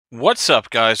What's up,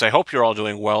 guys? I hope you're all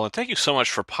doing well, and thank you so much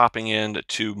for popping in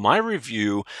to my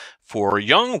review for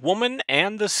Young Woman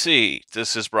and the Sea.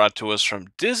 This is brought to us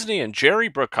from Disney and Jerry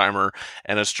Bruckheimer,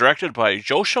 and it's directed by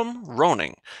Josham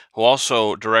Roning, who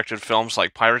also directed films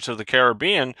like Pirates of the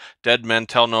Caribbean, Dead Men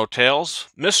Tell No Tales,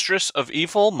 Mistress of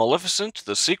Evil, Maleficent,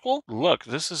 the sequel. Look,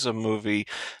 this is a movie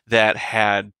that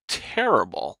had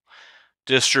terrible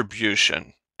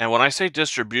distribution. And when I say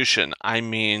distribution, I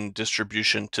mean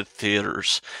distribution to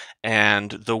theaters.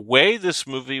 And the way this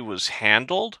movie was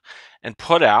handled and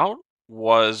put out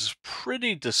was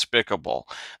pretty despicable.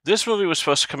 This movie was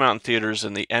supposed to come out in theaters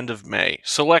in the end of May.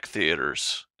 Select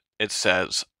theaters, it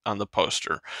says on the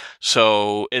poster.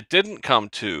 So it didn't come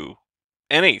to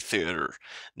any theater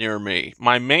near me.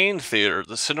 My main theater,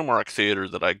 the Cinemark theater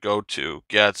that I go to,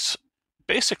 gets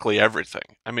basically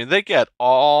everything. I mean, they get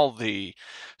all the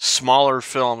smaller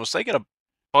films. They get a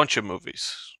bunch of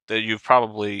movies that you've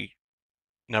probably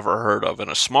never heard of, and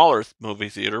a smaller movie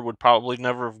theater would probably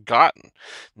never have gotten.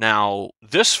 Now,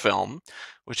 this film,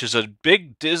 which is a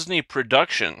big Disney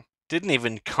production, didn't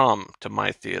even come to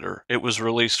my theater. It was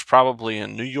released probably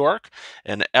in New York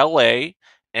and LA,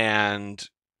 and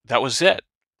that was it.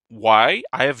 Why?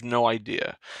 I have no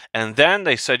idea. And then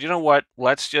they said, you know what?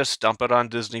 Let's just dump it on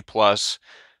Disney Plus.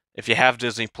 If you have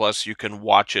Disney Plus, you can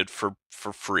watch it for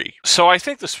free. So I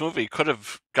think this movie could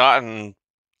have gotten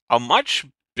a much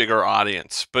bigger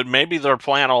audience, but maybe their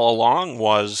plan all along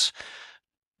was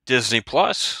Disney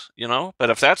Plus, you know? But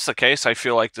if that's the case, I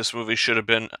feel like this movie should have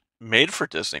been made for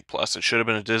Disney Plus. It should have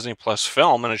been a Disney Plus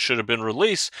film, and it should have been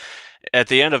released at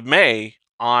the end of May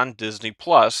on Disney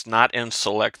Plus, not in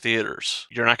select theaters.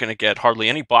 You're not going to get hardly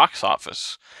any box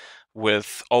office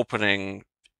with opening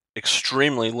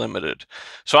extremely limited.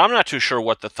 So I'm not too sure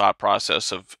what the thought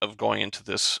process of going into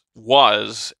this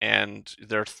was and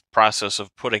their process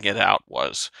of putting it out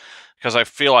was, because I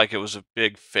feel like it was a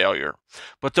big failure.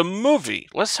 But the movie,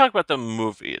 let's talk about the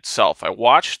movie itself. I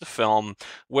watched the film,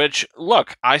 which,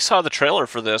 look, I saw the trailer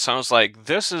for this. I was like,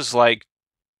 this is like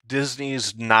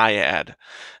Disney's Naiad.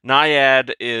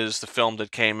 Naiad is the film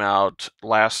that came out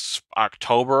last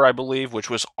October, I believe, which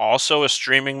was also a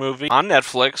streaming movie on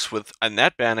Netflix with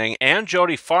Annette Bening and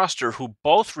Jodie Foster, who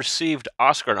both received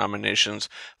Oscar nominations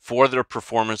for their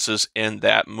performances in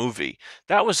that movie.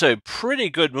 That was a pretty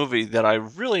good movie that I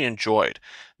really enjoyed.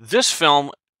 This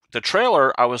film, the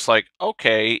trailer, I was like,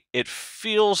 okay, it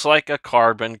feels like a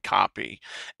carbon copy.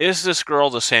 Is this girl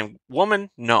the same woman?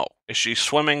 No. Is she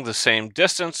swimming the same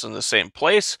distance in the same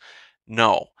place?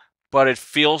 No. But it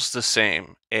feels the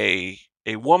same. A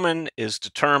woman is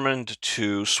determined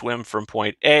to swim from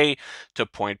point A to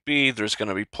point B. There's going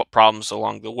to be problems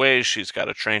along the way. She's got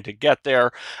to train to get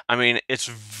there. I mean, it's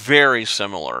very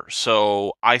similar.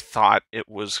 So I thought it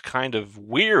was kind of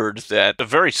weird that a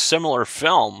very similar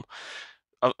film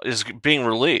is being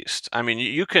released. I mean,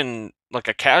 you can, like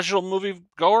a casual movie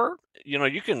goer, you know,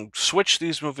 you can switch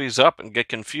these movies up and get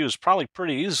confused probably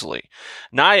pretty easily.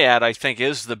 Naiad, I think,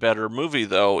 is the better movie,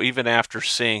 though, even after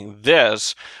seeing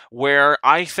this, where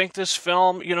I think this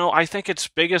film, you know, I think its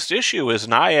biggest issue is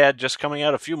Naiad just coming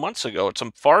out a few months ago. It's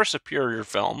a far superior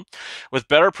film with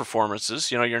better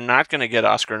performances. You know, you're not going to get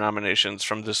Oscar nominations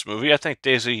from this movie. I think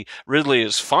Daisy Ridley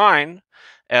is fine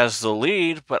as the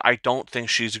lead, but I don't think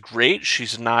she's great.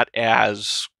 She's not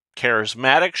as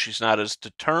charismatic. She's not as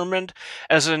determined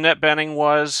as Annette Bening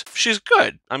was. She's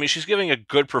good. I mean, she's giving a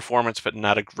good performance, but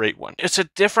not a great one. It's a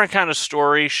different kind of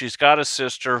story. She's got a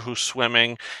sister who's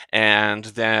swimming, and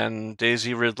then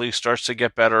Daisy Ridley starts to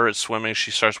get better at swimming. She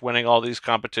starts winning all these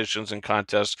competitions and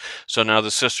contests. So now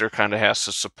the sister kind of has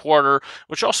to support her,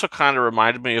 which also kind of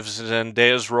reminded me of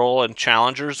Zendaya's role in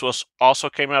Challengers, was also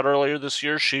came out earlier this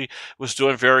year. She was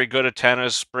doing very good at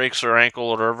tennis, breaks her ankle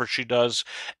or whatever she does,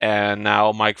 and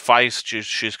now Mike Feist,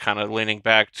 she's kind of leaning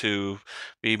back to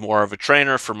be more of a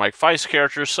trainer for Mike Feist's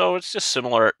character. So it's just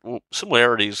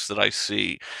similarities that I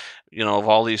see, you know, of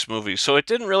all these movies. So it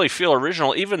didn't really feel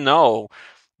original, even though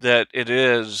that it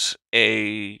is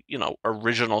a, you know,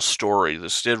 original story.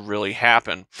 This did really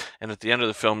happen. And at the end of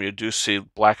the film, you do see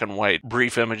black and white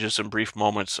brief images and brief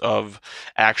moments of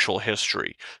actual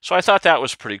history. So I thought that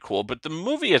was pretty cool. But the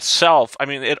movie itself, I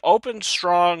mean, it opens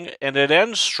strong and it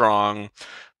ends strong,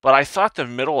 but I thought the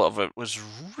middle of it was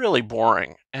really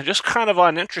boring and just kind of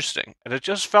uninteresting. And it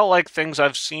just felt like things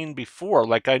I've seen before.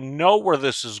 Like, I know where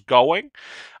this is going.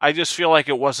 I just feel like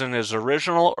it wasn't as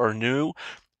original or new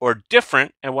or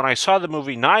different. And when I saw the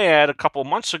movie Naiad a couple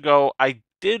months ago, I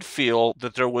did feel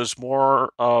that there was more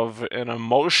of an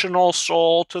emotional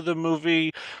soul to the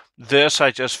movie This, I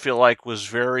just feel like, was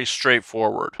very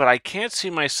straightforward. But I can't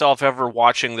see myself ever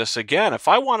watching this again. If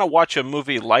I want to watch a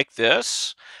movie like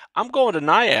this, I'm going to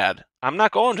Naiad. I'm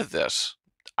not going to this.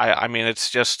 I mean,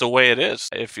 it's just the way it is.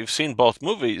 If you've seen both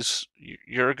movies,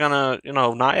 you're gonna,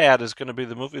 Naiad is gonna be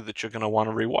the movie that you're gonna want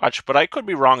to rewatch. But I could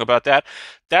be wrong about that.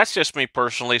 That's just me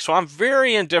personally. So I'm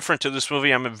very indifferent to this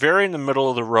movie. I'm very in the middle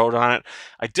of the road on it.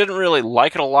 I didn't really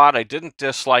like it a lot. I didn't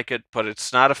dislike it, but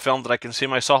it's not a film that I can see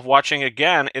myself watching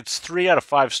again. It's 3 out of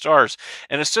 5 stars.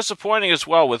 And it's disappointing as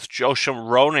well with Joshua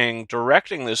Roning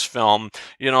directing this film.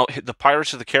 The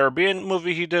Pirates of the Caribbean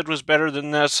movie he did was better than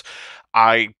this.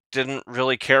 I didn't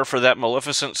really care for that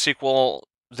Maleficent sequel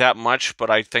that much, but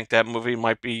I think that movie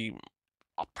might be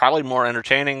probably more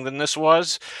entertaining than this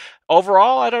was.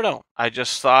 Overall, I don't know. I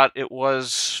just thought it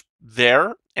was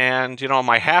there. And, am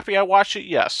I happy I watched it?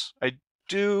 Yes. I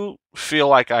do feel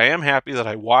like I am happy that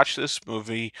I watched this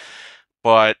movie,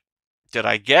 but did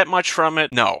I get much from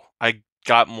it? No. I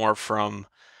got more from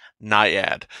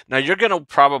Naiad. Now, you're going to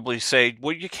probably say,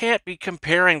 well, you can't be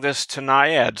comparing this to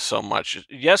Naiad so much.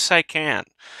 Yes, I can.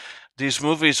 These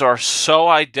movies are so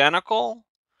identical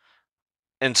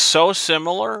and so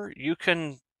similar, you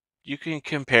can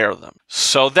compare them.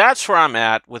 So that's where I'm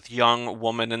at with Young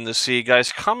Woman in the Sea.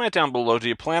 Guys, comment down below. Do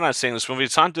you plan on seeing this movie?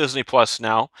 It's on Disney Plus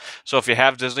now. So if you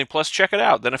have Disney Plus, check it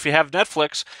out. Then if you have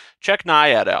Netflix, check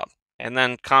Naiad out. And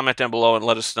then comment down below and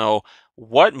let us know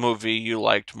what movie you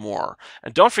liked more.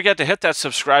 And don't forget to hit that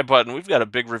subscribe button. We've got a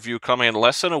big review coming in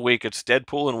less than a week. It's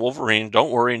Deadpool and Wolverine.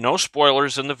 Don't worry, no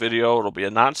spoilers in the video. It'll be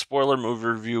a non-spoiler movie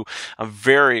review. I'm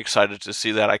very excited to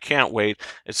see that. I can't wait.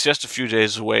 It's just a few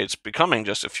days away. It's becoming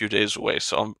just a few days away.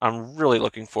 So I'm really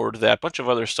looking forward to that. A bunch of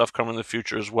other stuff coming in the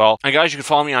future as well. And guys, you can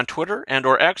follow me on Twitter and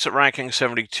or X at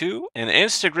RyanKing72 and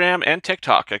Instagram and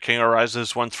TikTok at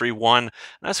KingArises131. And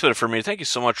that's it for me. Thank you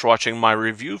so much for watching my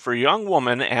review for Young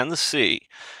Woman and the Sea.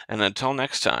 And until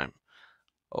next time,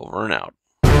 over and out.